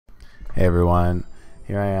Hey everyone,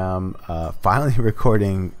 here I am finally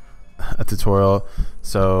recording a tutorial.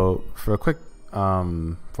 So for a quick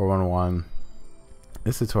 411,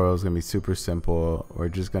 this tutorial is going to be super simple. We're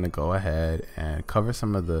just going to go ahead and cover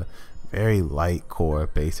some of the very light core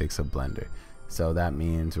basics of Blender. So that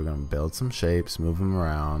means we're going to build some shapes, move them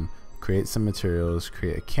around, create some materials,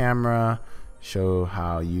 create a camera, show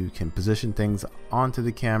how you can position things onto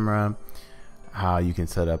the camera, how you can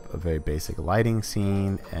set up a very basic lighting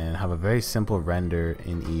scene, and have a very simple render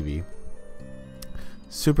in Eevee.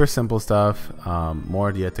 Super simple stuff,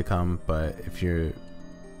 more yet to come, but if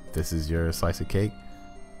this is your slice of cake,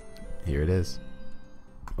 here it is.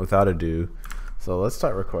 Without ado, so let's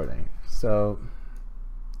start recording. So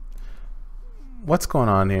what's going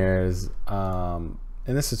on here is in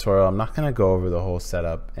this tutorial I'm not going to go over the whole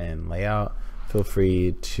setup and layout. Feel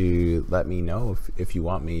free to let me know if you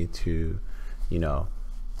want me to, you know,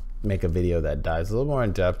 make a video that dives a little more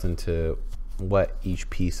in depth into what each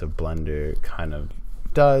piece of Blender kind of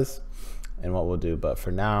does and what we'll do. But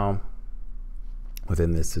for now,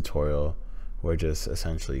 within this tutorial, we're just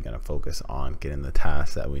essentially going to focus on getting the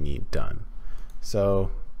tasks that we need done.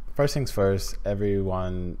 So first things first,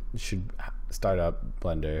 everyone should start up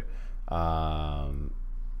Blender.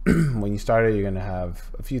 When you start it, you're going to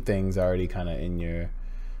have a few things already kind of in your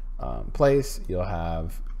place. You'll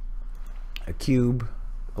have a cube,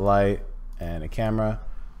 a light, and a camera.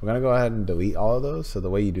 We're going to go ahead and delete all of those. So the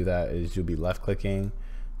way you do that is you'll be left clicking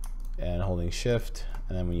and holding shift,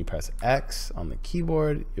 and then when you press X on the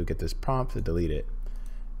keyboard, you'll get this prompt to delete it.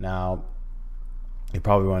 Now you're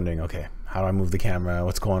probably wondering, okay, how do I move the camera?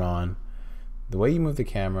 What's going on? The way you move the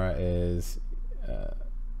camera is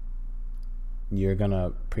you're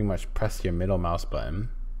gonna pretty much press your middle mouse button,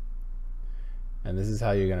 and this is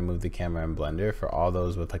how you're gonna move the camera in Blender. For all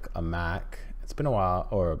those with like a Mac, it's been a while,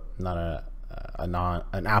 or not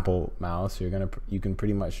an Apple mouse, you can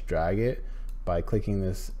pretty much drag it by clicking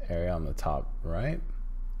this area on the top right.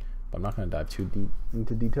 But I'm not gonna dive too deep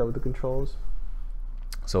into detail with the controls.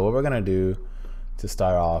 So what we're gonna do to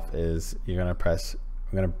start off is we're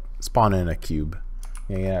gonna spawn in a cube.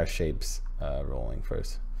 We're gonna get our shapes rolling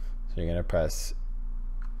first. So you're gonna press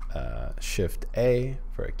Shift A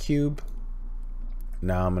for a cube.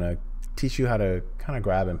 Now I'm gonna teach you how to kind of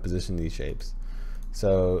grab and position these shapes.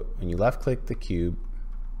 So when you left click the cube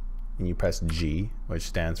and you press G, which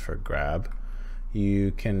stands for grab,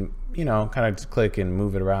 you can, you know, kind of just click and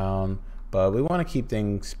move it around, but we want to keep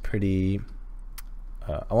things pretty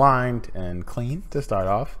aligned and clean to start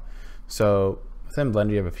off. So within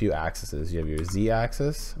Blender, you have a few axes. You have your Z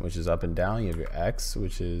axis, which is up and down. You have your X,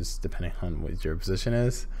 which is depending on what your position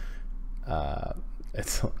is.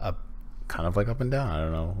 It's up, kind of like up and down. I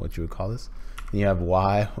don't know what you would call this. And you have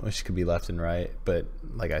Y, which could be left and right. But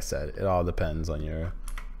like I said, it all depends on your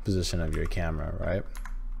position of your camera, right?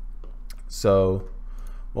 So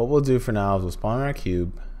what we'll do for now is we'll spawn our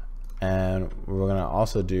cube, and what we're gonna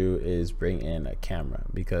also do is bring in a camera,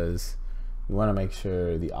 because we want to make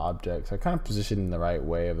sure the objects are kind of positioned in the right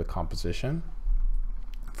way of the composition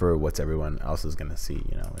for what everyone else is going to see.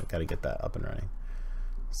 You know, we've got to get that up and running.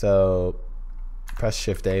 So press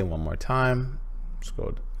Shift A one more time,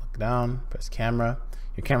 scroll look down, press camera.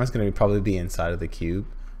 Your camera's going to probably be inside of the cube.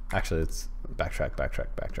 Actually, it's backtrack.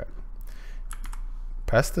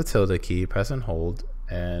 Press the tilde key, press and hold,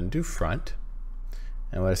 and do front.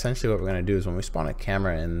 And what we're going to do is when we spawn a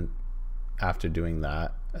camera in, after doing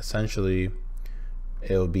that, essentially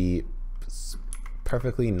it'll be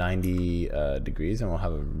perfectly 90 degrees, and we'll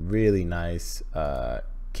have a really nice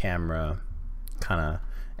camera kind of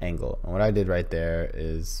angle. And what I did right there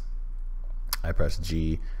is I pressed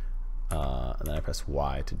G and then I pressed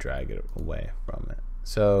Y to drag it away from it.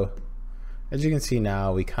 So as you can see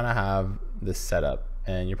now, we kind of have this setup,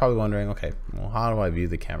 and you're probably wondering, okay, well, how do I view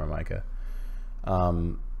the camera, Micah?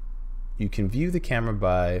 You can view the camera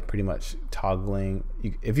by pretty much toggling.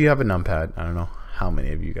 If you have a numpad, I don't know how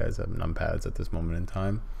many of you guys have numpads at this moment in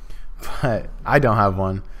time, but I don't have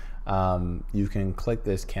one. You can click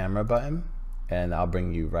this camera button, and I'll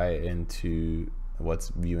bring you right into what's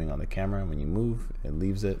viewing on the camera. When you move, it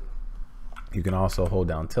leaves it. You can also hold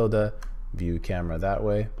down tilde, view camera that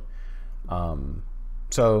way.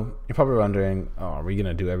 So you're probably wondering, oh, are we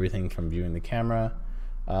gonna do everything from viewing the camera?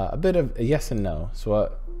 A bit of a yes and no. So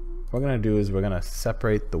what we're gonna do is we're gonna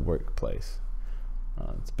separate the workplace.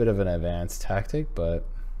 It's a bit of an advanced tactic, but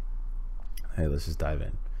hey, let's just dive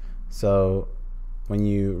in. So when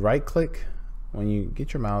you right click, when you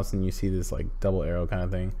get your mouse and you see this like double arrow kind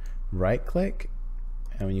of thing, right click,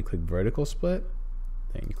 and when you click vertical split,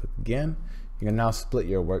 then you click again, you can now split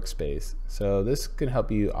your workspace. So this can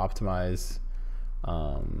help you optimize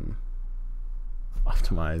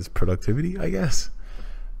optimize productivity, I guess.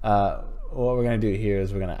 What we're gonna do here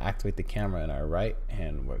is we're gonna activate the camera in our right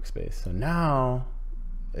hand workspace. So now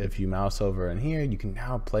if you mouse over in here, you can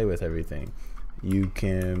now play with everything. You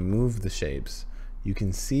can move the shapes. You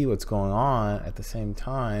can see what's going on at the same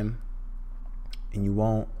time, and you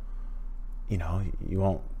won't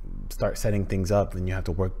start setting things up and you have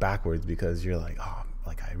to work backwards because you're like, oh,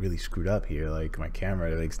 like I really screwed up here. Like my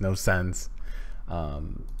camera, it makes no sense.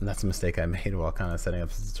 And that's a mistake I made while kind of setting up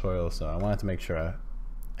this tutorial. So I wanted to make sure I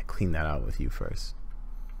clean that out with you first.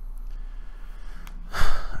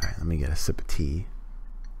 All right, let me get a sip of tea.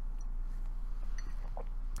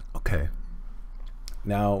 Okay,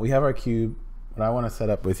 now we have our cube. What I want to set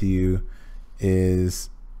up with you is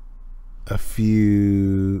a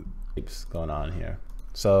few shapes going on here.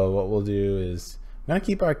 So what we'll do is I'm gonna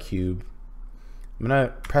keep our cube. I'm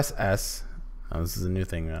gonna press S. Oh, this is a new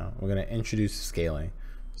thing now. We're gonna introduce scaling.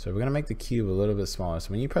 So we're gonna make the cube a little bit smaller.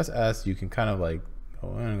 So when you press S, you can kind of like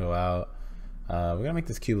go in and go out. We're gonna make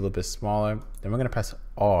this cube a little bit smaller. Then we're gonna press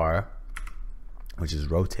R, which is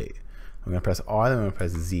rotate. I'm gonna press R, then we're gonna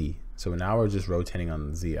press Z. So now we're just rotating on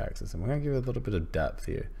the Z axis, and we're gonna give it a little bit of depth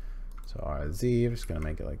here. So R, Z, we're just gonna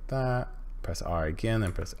make it like that. Press R again,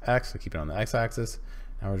 then press X, so keep it on the X axis.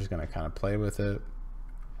 Now we're just gonna kind of play with it.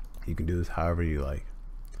 You can do this however you like.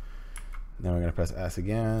 Then we're gonna press S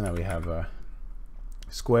again. Now we have a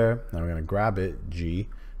square. Now we're gonna grab it, G,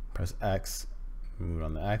 press X, move it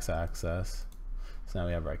on the X axis. So now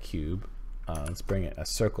we have our cube. Let's bring it a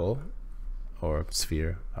circle or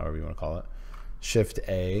sphere, however you wanna call it. Shift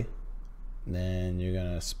A, then you're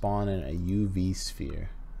gonna spawn in a UV sphere.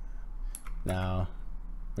 Now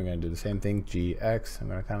we're gonna do the same thing, G, X. I'm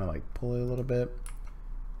gonna kind of like pull it a little bit,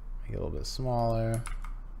 make it a little bit smaller,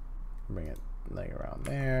 bring it like around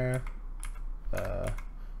there.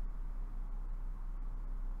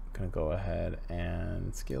 Gonna go ahead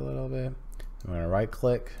and scale it a little bit. I'm gonna right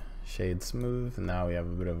click, shade smooth, and now we have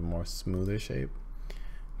a bit of a more smoother shape.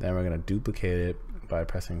 Then we're gonna duplicate it by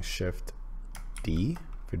pressing Shift D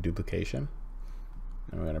for duplication.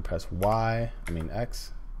 And we're gonna press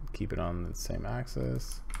X, keep it on the same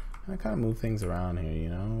axis. And kind of move things around here, you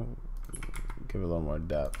know, give it a little more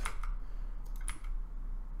depth.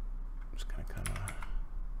 Just gonna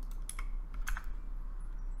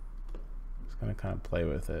kind of play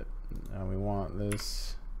with it. Now we want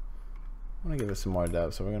this, I want to give it some more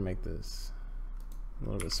depth, so we're gonna make this a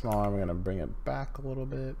little bit smaller. We're gonna bring it back a little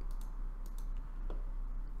bit.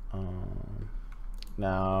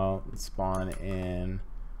 Now let's spawn in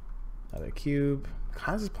another cube.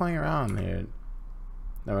 Kind of just playing around here.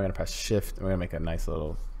 Then we're gonna press Shift. We're gonna make a nice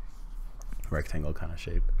little rectangle kind of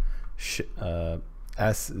shape.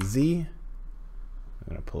 SZ. I'm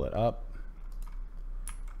gonna pull it up.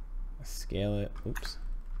 Scale it. Oops.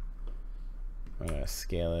 We're gonna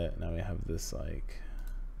scale it. Now we have this like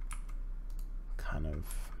kind of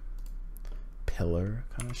pillar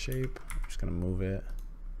kind of shape. I'm just gonna move it.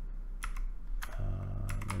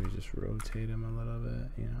 Maybe just rotate them a little bit,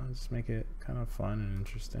 you know, just make it kind of fun and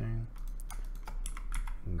interesting.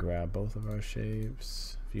 And grab both of our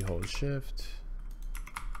shapes. If you hold Shift,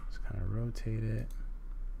 just kind of rotate it.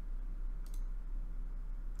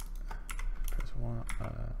 Press one,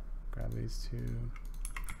 grab these two,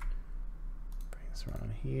 bring this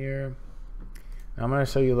around here. Now I'm going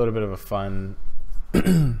to show you a little bit of a fun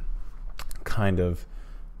kind of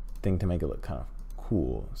thing to make it look kind of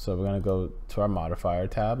cool. So we're going to go to our modifier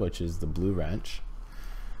tab, which is the blue wrench.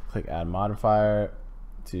 Click add modifier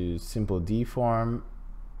to simple deform.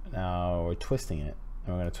 Now we're twisting it,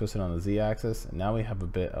 and we're going to twist it on the Z axis, and now we have a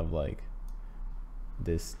bit of like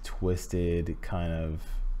this twisted kind of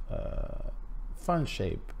fun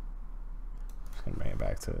shape. Just going to bring it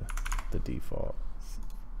back to the default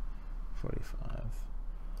 45.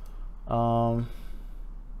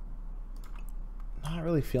 Not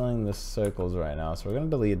really feeling the circles right now, so we're going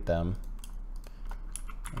to delete them.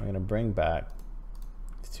 We're going to bring back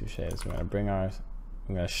the two shapes. We're going to bring our,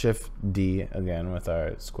 I'm going to Shift D again with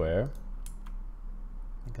our square.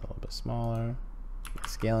 Make it a little bit smaller.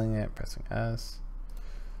 Scaling it, pressing S.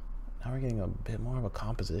 Now we're getting a bit more of a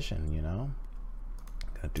composition, you know.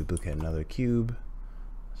 I'm going to duplicate another cube.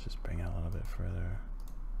 Let's just bring it a little bit further.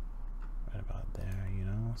 Right about there, you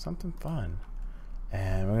know, something fun.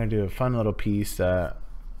 And we're going to do a fun little piece that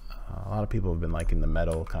a lot of people have been liking, the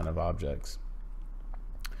metal kind of objects.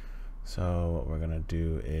 So what we're going to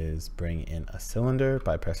do is bring in a cylinder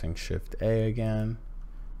by pressing Shift A again.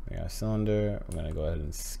 We got a cylinder. We're going to go ahead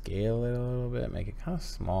and scale it a little bit, make it kind of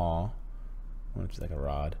small, which is like a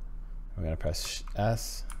rod. We're going to press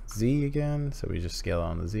S, Z again, so we just scale it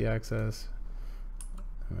on the Z axis.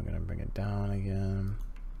 And we're going to bring it down again.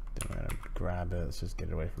 Then we're gonna grab it. Let's just get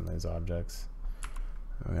it away from those objects.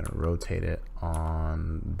 We're gonna rotate it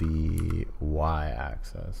on the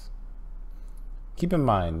y-axis. Keep in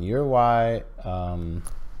mind your y and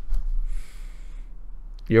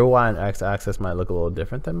x-axis might look a little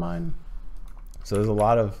different than mine. So there's a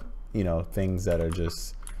lot of things that are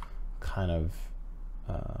just kind of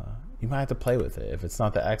you might have to play with it. If it's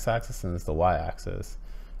not the x-axis, then it's the y-axis.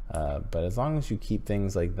 But as long as you keep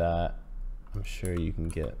things like that, I'm sure you can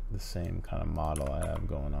get the same kind of model I have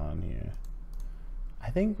going on here. I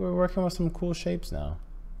think we're working with some cool shapes now.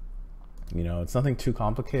 It's nothing too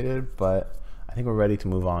complicated, but I think we're ready to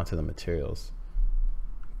move on to the materials.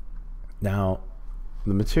 Now,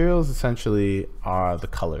 the materials essentially are the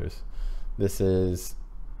colors. This is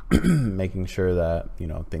making sure that,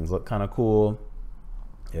 things look kind of cool.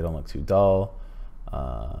 They don't look too dull.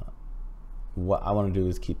 What I want to do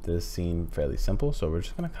is keep this scene fairly simple, so we're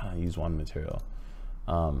just going to kind of use one material.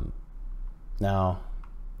 Now,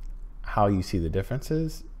 how you see the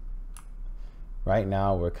differences, right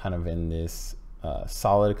now we're kind of in this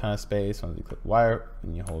solid kind of space. When you click wire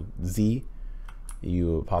and you hold Z,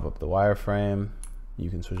 you pop up the wireframe. You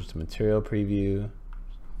can switch to material preview.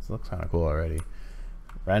 This looks kind of cool already.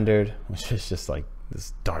 Rendered, which is just like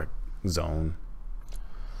this dark zone.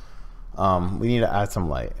 We need to add some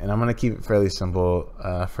light, and I'm going to keep it fairly simple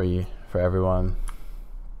for everyone.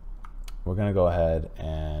 We're going to go ahead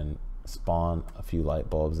and spawn a few light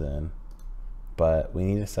bulbs in, but we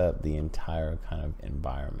need to set up the entire kind of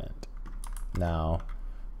environment. Now,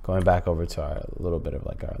 going back over to our little bit of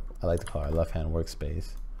like I like to call our left hand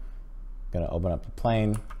workspace. I'm going to open up the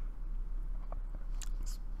plane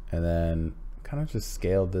and then kind of just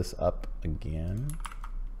scale this up again,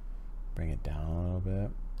 bring it down a little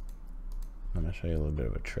bit. I'm going to show you a little bit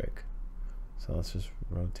of a trick. So let's just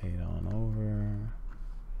rotate on over.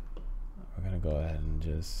 We're going to go ahead and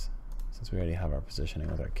just, since we already have our positioning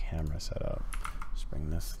with our camera set up, just bring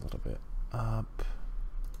this a little bit up.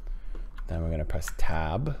 Then we're going to press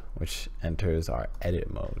tab, which enters our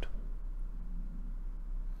edit mode.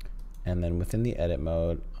 And then within the edit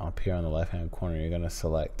mode, up here on the left hand corner, you're going to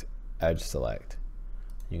select edge select.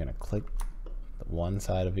 You're going to click the one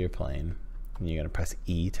side of your plane. And you're going to press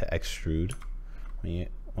E to extrude.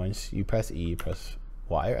 Once you press E, press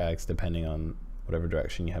Y or X, depending on whatever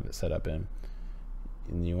direction you have it set up in.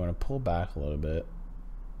 And you want to pull back a little bit.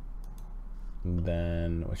 And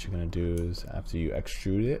then what you're going to do is, after you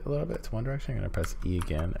extrude it a little bit to one direction, you're going to press E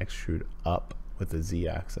again, extrude up with the Z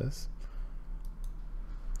axis.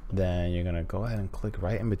 Then you're going to go ahead and click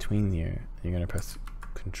right in between here. You're going to press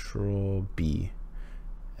Control B,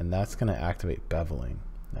 and that's going to activate beveling.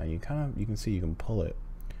 Now you can see you can pull it.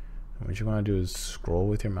 And what you want to do is scroll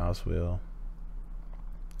with your mouse wheel,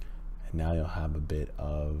 and now you'll have a bit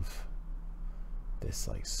of this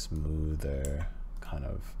like smoother kind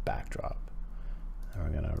of backdrop. And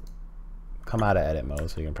we're gonna come out of edit mode,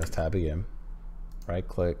 so you can press tab again, right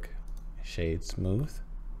click, shade smooth,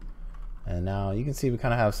 and now you can see we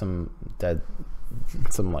kind of have some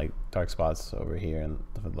like dark spots over here and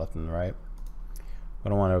the left and the right. We're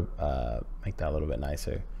gonna want to make that a little bit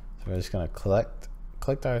nicer, so we're just gonna click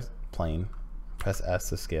our plane, press S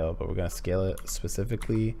to scale, but we're gonna scale it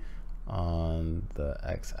specifically on the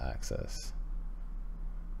x-axis.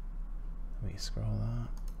 Let me scroll that.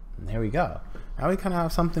 And there we go. Now we kind of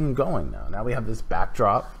have something going now. Now we have this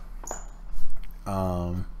backdrop,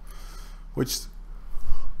 which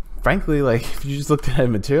frankly, like if you just looked at a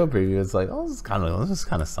material preview, it's like, oh, this is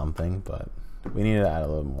kind of something, but we need to add a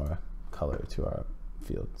little more color to our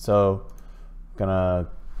field. So I'm gonna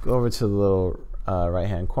go over to the little right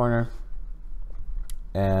hand corner,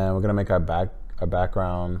 and we're gonna make our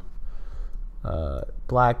background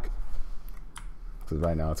black. Because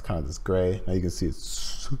right now it's kind of this gray. Now you can see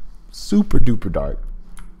it's super duper dark.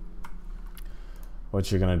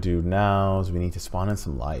 What you're gonna do now is we need to spawn in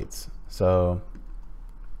some lights. So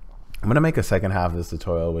I'm gonna make a second half of this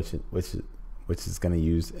tutorial, which is gonna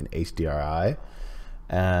use an HDRI,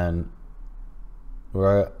 and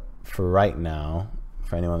for right now,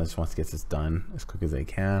 for anyone that just wants to get this done as quick as they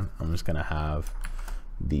can, I'm just gonna have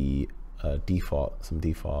the default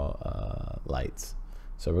lights.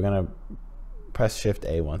 So we're gonna press Shift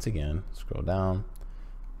A once again, scroll down,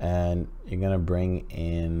 and you're gonna bring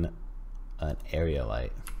in an area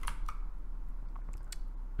light.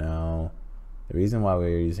 Now, the reason why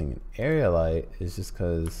we're using an area light is just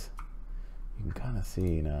because you can kind of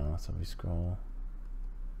see now. So if we scroll,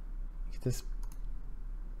 this.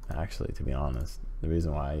 Actually, to be honest, the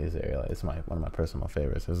reason why I use area light is one of my personal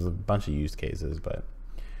favorites. There's a bunch of use cases, but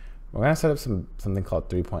We're gonna set up something called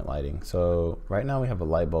 3-point lighting. So right now we have a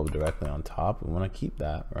light bulb directly on top. We want to keep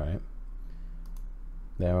that, right?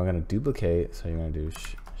 Then we're gonna duplicate. So you're gonna do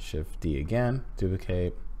Shift D again,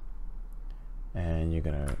 duplicate, and you're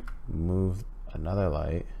gonna move another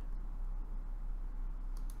light.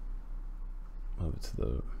 Move it to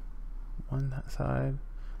the one side.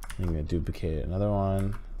 And you're gonna duplicate another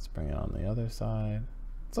one. Let's bring it on the other side.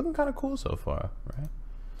 It's looking kind of cool so far, right?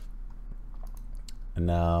 And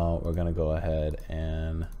now we're gonna go ahead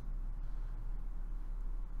and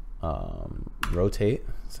rotate.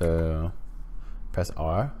 So press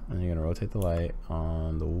R, and you're gonna rotate the light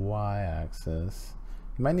on the Y axis.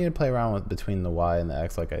 You might need to play around with between the Y and the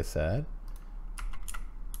X, like I said,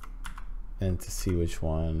 and to see which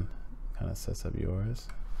one kind of sets up yours.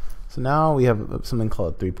 So now we have something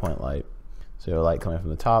called a 3-point light. So you have light coming from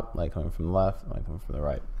the top, light coming from the left, light coming from the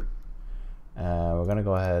right. We're gonna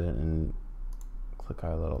go ahead and click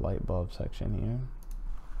our little light bulb section here.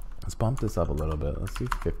 Let's bump this up a little bit. Let's do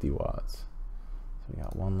 50 watts. So we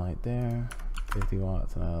got one light there, 50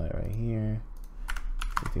 watts, another light right here,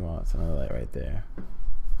 50 watts, another light right there.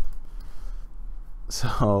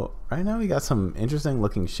 So right now we got some interesting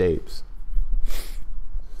looking shapes.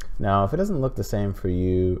 Now, if it doesn't look the same for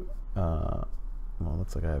you, well, it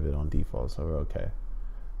looks like I have it on default, so we're okay.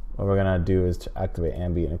 What we're gonna do is to activate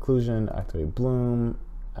ambient occlusion, activate bloom,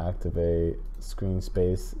 activate screen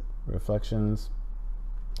space reflections,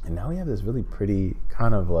 and now we have this really pretty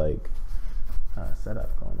kind of like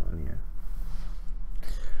setup going on here.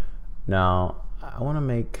 Now, I want to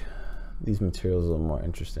make these materials a little more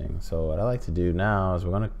interesting. So what I like to do now is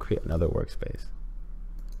we're going to create another workspace.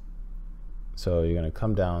 So you're going to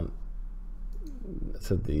come down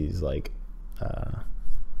to these, like, I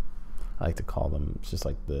like to call them just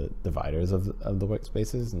like the dividers of the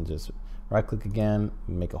workspaces, and just right click again,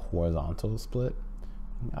 make a horizontal split.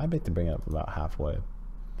 I like to bring it up about halfway.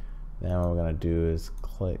 Then what we're going to do is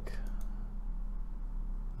click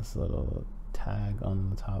this little tag on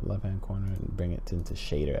the top left hand corner and bring it into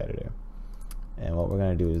shader editor. And what we're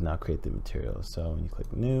going to do is now create the materials. So when you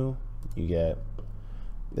click new, you get,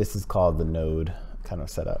 this is called the node kind of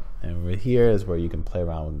setup. And over here is where you can play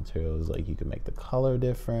around with materials. Like you can make the color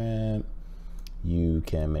different, you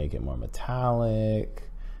can make it more metallic,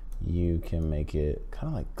 you can make it kind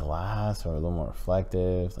of like glass or a little more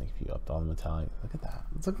reflective. Like if you upped all the metallic, look at that.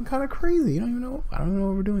 It's looking kind of crazy. You don't even know, I don't even know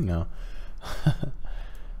what we're doing now.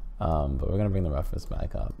 But we're gonna bring the roughness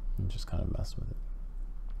back up and just kind of mess with it.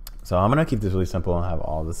 So I'm gonna keep this really simple and have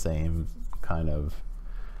all the same kind of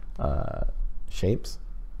shapes.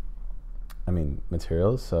 I mean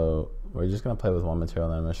materials. So we're just gonna play with one material,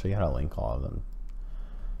 and then I'm gonna show you how to link all of them.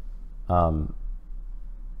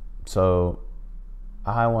 So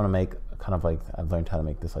I want to make kind of like, I've learned how to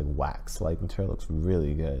make this like wax-like material. It looks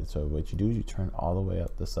really good. So what you do is you turn all the way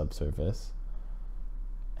up the subsurface,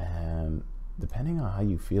 and depending on how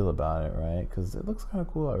you feel about it, right? Because it looks kind of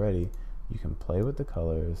cool already. You can play with the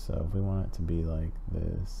colors. So if we want it to be like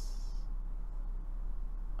this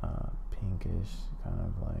pinkish kind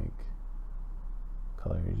of like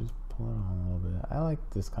color, you just pull it on a little bit. I like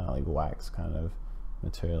this kind of like wax kind of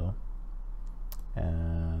material.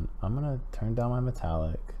 And I'm gonna turn down my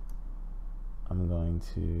metallic. I'm going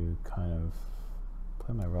to kind of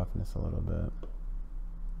play my roughness a little bit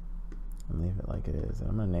and leave it like it is. And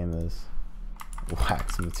I'm gonna name this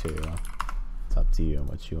wax material. It's up to you on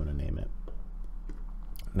what you want to name it.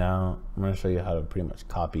 Now I'm going to show you how to pretty much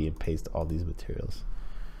copy and paste all these materials.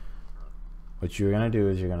 What you're going to do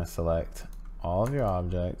is you're going to select all of your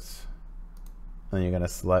objects, and you're going to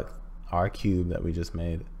select our cube that we just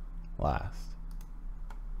made last.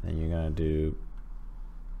 Then you're going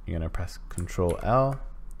to press Control L,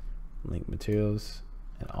 link materials,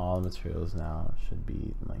 and all the materials now should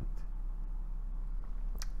be linked.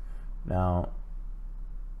 Now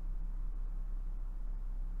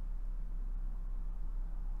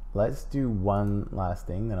let's do one last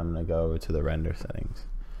thing, then I'm going to go over to the render settings.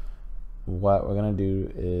 What we're going to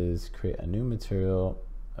do is create a new material.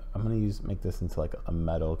 I'm going to make this into like a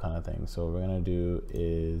metal kind of thing. So what we're going to do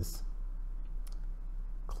is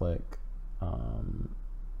click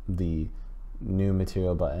the new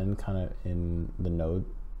material button kind of in the node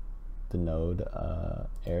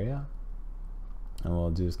area. And what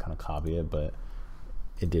we'll do is kind of copy it, but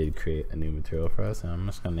it did create a new material for us. And I'm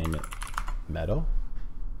just going to name it metal.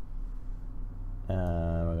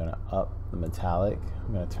 And we're gonna up the metallic.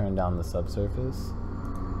 I'm gonna turn down the subsurface.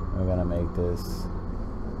 We're gonna make this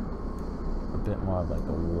a bit more of like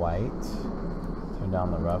a white. Turn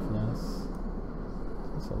down the roughness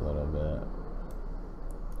just a little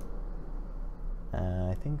bit. And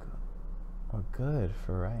I think we're good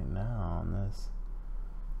for right now on this.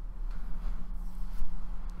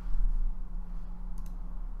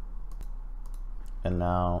 And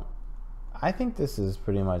now I think this is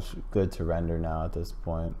pretty much good to render now at this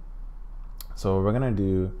point. So what we're gonna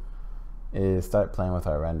do is start playing with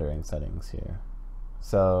our rendering settings here.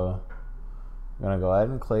 So I'm gonna go ahead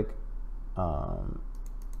and click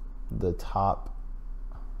the top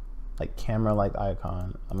like camera-like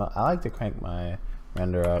icon. I like to crank my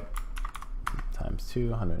render up ×2,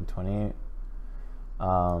 128.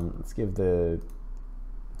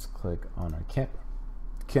 Let's click on our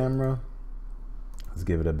camera. Let's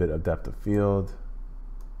give it a bit of depth of field.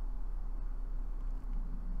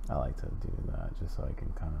 I like to do that just so I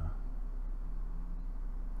can kind of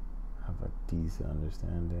have a decent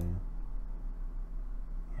understanding.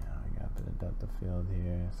 Yeah, I got a bit of depth of field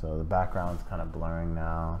here. So the background's kind of blurring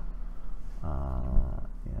now.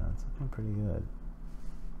 Yeah, it's looking pretty good.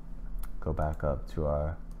 Go back up to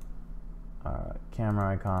our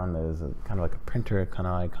camera icon. There's a kind of like a printer kind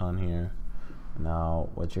of icon here. Now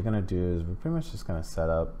what you're gonna do is we're pretty much just gonna set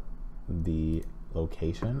up the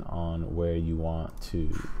location on where you want to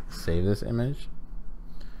save this image.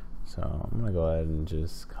 So I'm gonna go ahead and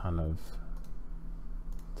just kind of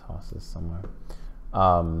toss this somewhere.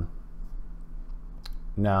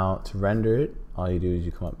 Now to render it, all you do is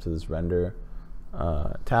you come up to this render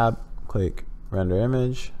tab, click render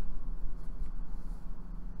image,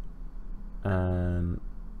 and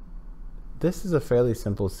this is a fairly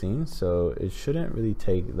simple scene, so it shouldn't really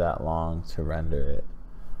take that long to render it.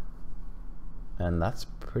 And that's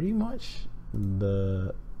pretty much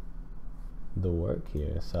the work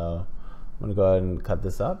here. So I'm gonna go ahead and cut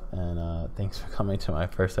this up, and thanks for coming to my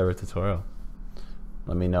first ever tutorial.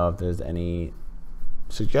 Let me know if there's any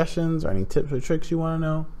suggestions or any tips or tricks you want to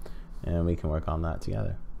know, and we can work on that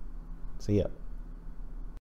together. See ya.